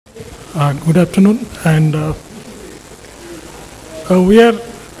Good afternoon, and we are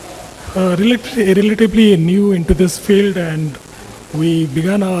relatively new into this field, and we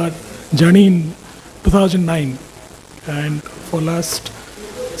began our journey in 2009. And for last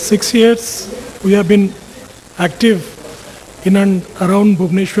 6 years, we have been active in and around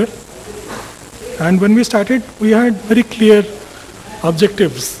Bhubaneswar. And when we started, we had very clear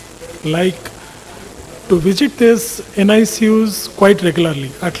objectives, like to visit these NICUs quite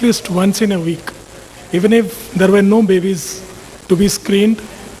regularly, at least once in a week, even if there were no babies to be screened,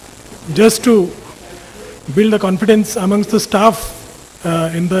 just to build the confidence amongst the staff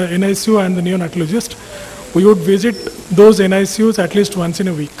in the NICU and the neonatologist. We would visit those NICUs at least once in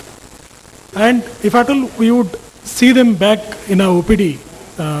a week. And if at all, we would see them back in our OPD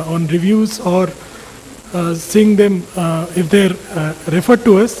on reviews or seeing them if they're referred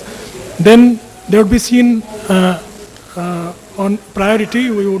to us, then they would be seen on priority.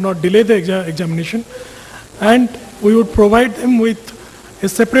 We would not delay the examination, and we would provide them with a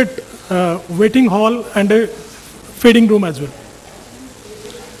separate waiting hall and a feeding room as well.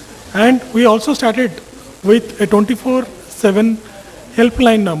 And we also started with a 24/7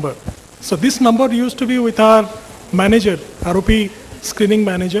 helpline number. So this number used to be with our manager, ROP screening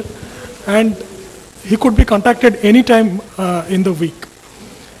manager, and he could be contacted anytime in the week.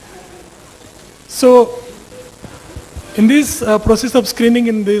 So in this process of screening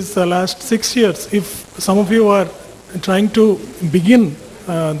in these last 6 years, if some of you are trying to begin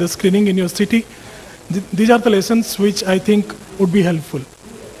the screening in your city, these are the lessons which I think would be helpful.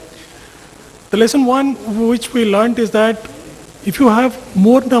 The lesson one which we learned is that if you have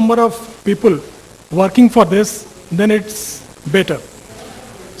more number of people working for this, then it's better.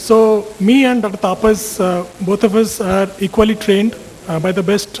 So me and Dr. Tapas, both of us are equally trained by the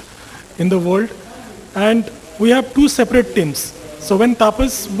best in the world, and we have two separate teams. So when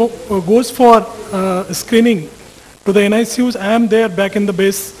Tapas goes for screening to the NICUs, I am there back in the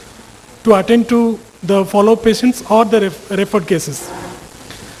base to attend to the follow-up patients or the referred cases.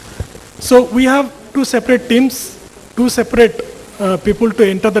 So we have two separate teams, two separate people to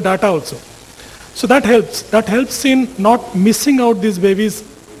enter the data also. So that helps. That helps in not missing out these babies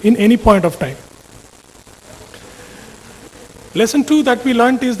in any point of time. Lesson two that we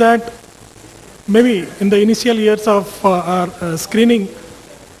learned is that maybe in the initial years of our screening,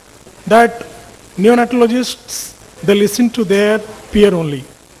 that neonatologists, they listen to their peer only.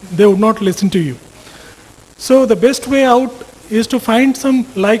 They would not listen to you. So the best way out is to find some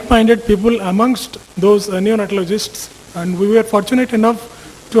like-minded people amongst those neonatologists, and we were fortunate enough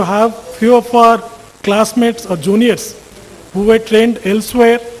to have few of our classmates or juniors who were trained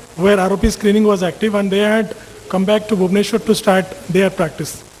elsewhere where ROP screening was active, and they had come back to Bhubaneswar to start their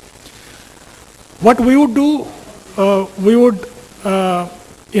practice. What we would do, we would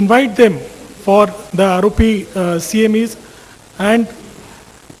invite them for the ROP CMEs and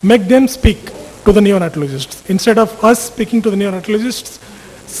make them speak to the neonatologists. Instead of us speaking to the neonatologists,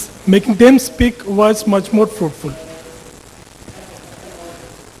 making them speak was much more fruitful.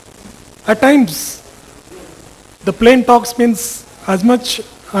 At times, the plain talks means as much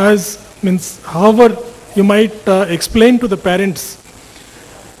as however you might explain to the parents,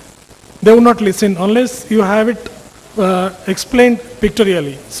 they will not listen unless you have it explained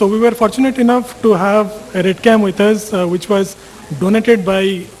pictorially. So we were fortunate enough to have a red cam with us, which was donated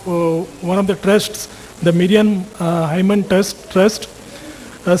by one of the trusts, the Miriam Hyman Trust.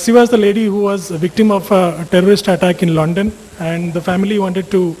 She was the lady who was a victim of a terrorist attack in London, and the family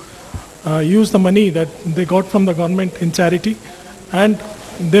wanted to use the money that they got from the government in charity, and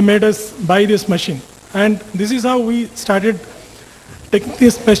they made us buy this machine. And this is how we started taking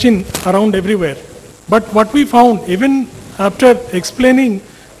this machine around everywhere. But what we found, even after explaining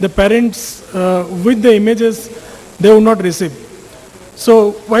the parents with the images, they would not receive.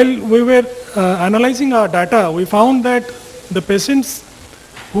 So while we were analyzing our data, we found that the patients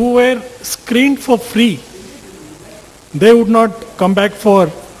who were screened for free, they would not come back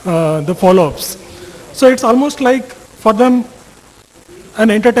for the follow-ups. So it's almost like for them an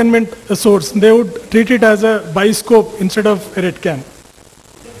entertainment source. They would treat it as a bioscope instead of a red cam.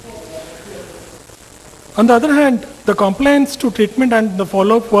 On the other hand, the compliance to treatment and the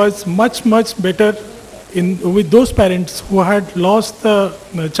follow-up was much, much better with those parents who had lost the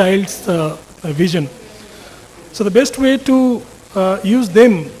child's vision. So the best way to use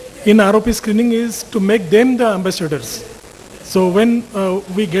them in ROP screening is to make them the ambassadors. So when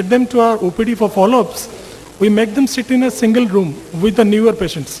we get them to our OPD for follow-ups, we make them sit in a single room with the newer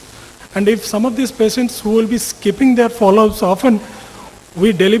patients. And if some of these patients who will be skipping their follow-ups often,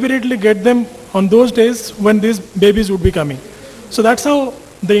 we deliberately get them on those days when these babies would be coming. So that's how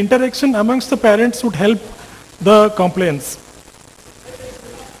the interaction amongst the parents would help the compliance.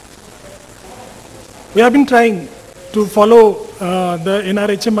 We have been trying to follow the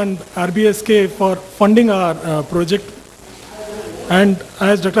NRHM and RBSK for funding our project. And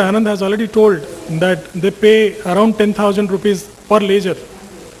as Dr. Anand has already told, that they pay around 10,000 rupees per ledger.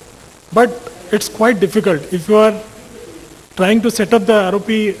 But it's quite difficult. If you are trying to set up the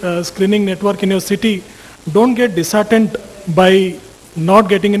ROP screening network in your city, don't get disheartened by not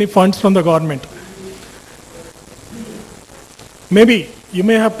getting any funds from the government. Maybe you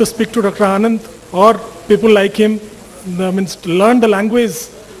may have to speak to Dr. Anand or people like him, means learn the language,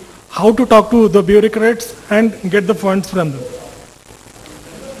 how to talk to the bureaucrats and get the funds from them.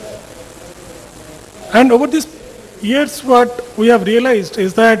 And over these years, what we have realized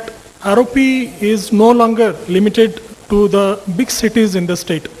is that ROP is no longer limited to the big cities in the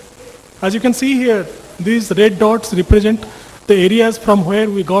state. As you can see here, these red dots represent the areas from where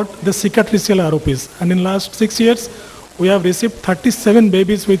we got the cicatricial ROPs. And in last 6 years, we have received 37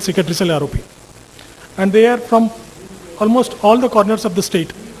 babies with cicatricial ROP. And they are from almost all the corners of the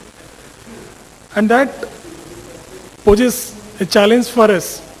state. And that poses a challenge for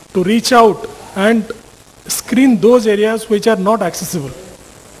us to reach out and screen those areas which are not accessible.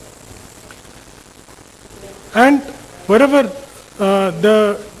 And wherever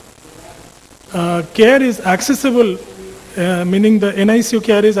the care is accessible, meaning the NICU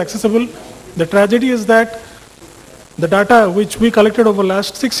care is accessible, the tragedy is that the data which we collected over the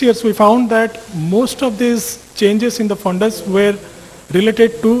last 6 years, we found that most of these changes in the fundus were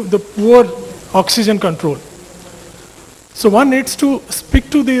related to the poor oxygen control. So one needs to speak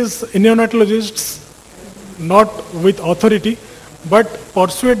to these neonatologists, not with authority, but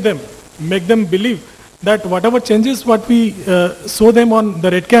persuade them, make them believe that whatever changes what we show them on the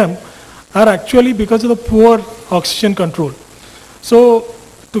red cam are actually because of the poor oxygen control. So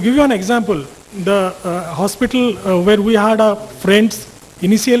to give you an example, the hospital where we had our friends,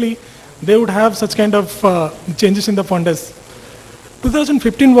 initially they would have such kind of changes in the fundus.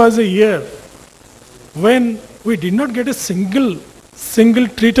 2015 was a year when we did not get a single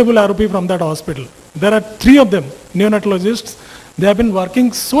treatable ROP from that hospital. There are 3 of them, neonatologists. They have been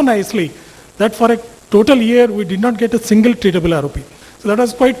working so nicely that for a total year we did not get a single treatable ROP. So that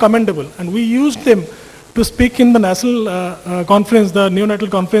was quite commendable. And we used them to speak in the national conference, the neonatal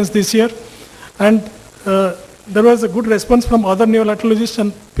conference this year. And there was a good response from other neonatologists,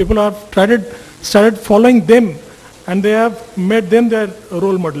 and people have started following them, and they have made them their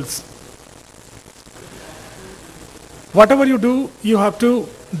role models. Whatever you do, you have to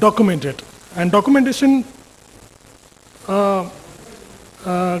document it. And documentation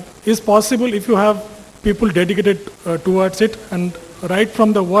is possible if you have people dedicated towards it. And right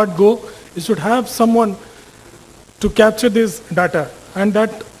from the word go, you should have someone to capture this data. And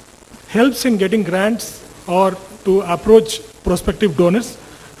that helps in getting grants or to approach prospective donors,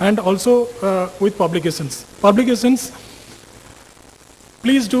 and also with publications. Publications,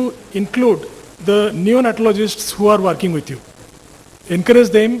 please do include the neonatologists who are working with you. Encourage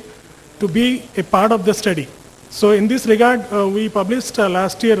them to be a part of the study. So in this regard, we published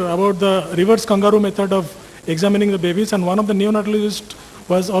last year about the reverse kangaroo method of examining the babies, and one of the neonatologists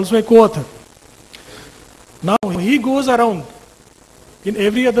was also a co-author. Now he goes around in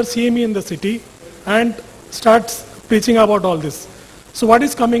every other CME in the city and starts preaching about all this. So what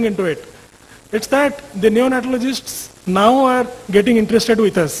is coming into it? It's that the neonatologists now are getting interested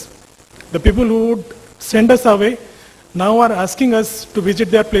with us. The people who would send us away now are asking us to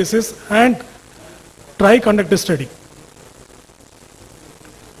visit their places and try conduct a study.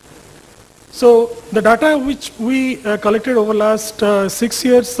 So the data which we collected over last 6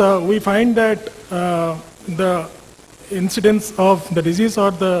 years, we find that the incidence of the disease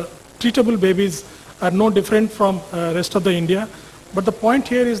or the treatable babies are no different from rest of the India. But the point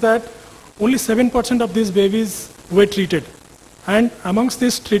here is that only 7% of these babies were treated. And amongst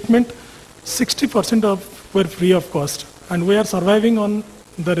this treatment, 60% were free of cost. And we are surviving on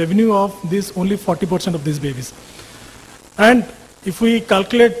the revenue of these only 40% of these babies. And if we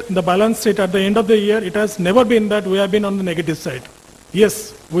calculate the balance sheet at the end of the year, it has never been that we have been on the negative side.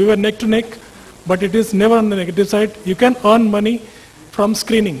 Yes, we were neck to neck, but it is never on the negative side. You can earn money from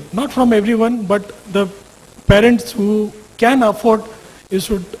screening, not from everyone, but the parents who can afford, you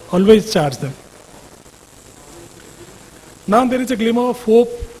should always charge them. Now there is a glimmer of hope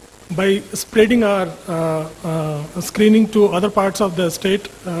by spreading our screening to other parts of the state.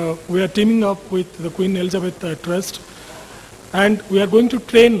 We are teaming up with the Queen Elizabeth Trust, and we are going to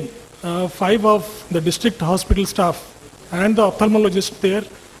train 5 of the district hospital staff and the ophthalmologist there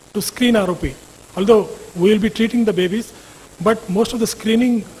to screen ROP. Although we will be treating the babies, but most of the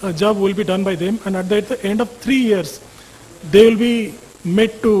screening job will be done by them, and at the end of 3 years, they will be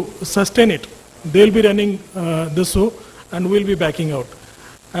made to sustain it. They will be running the show, and we will be backing out.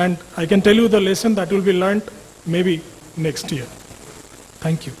 And I can tell you the lesson that will be learned maybe next year.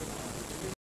 Thank you.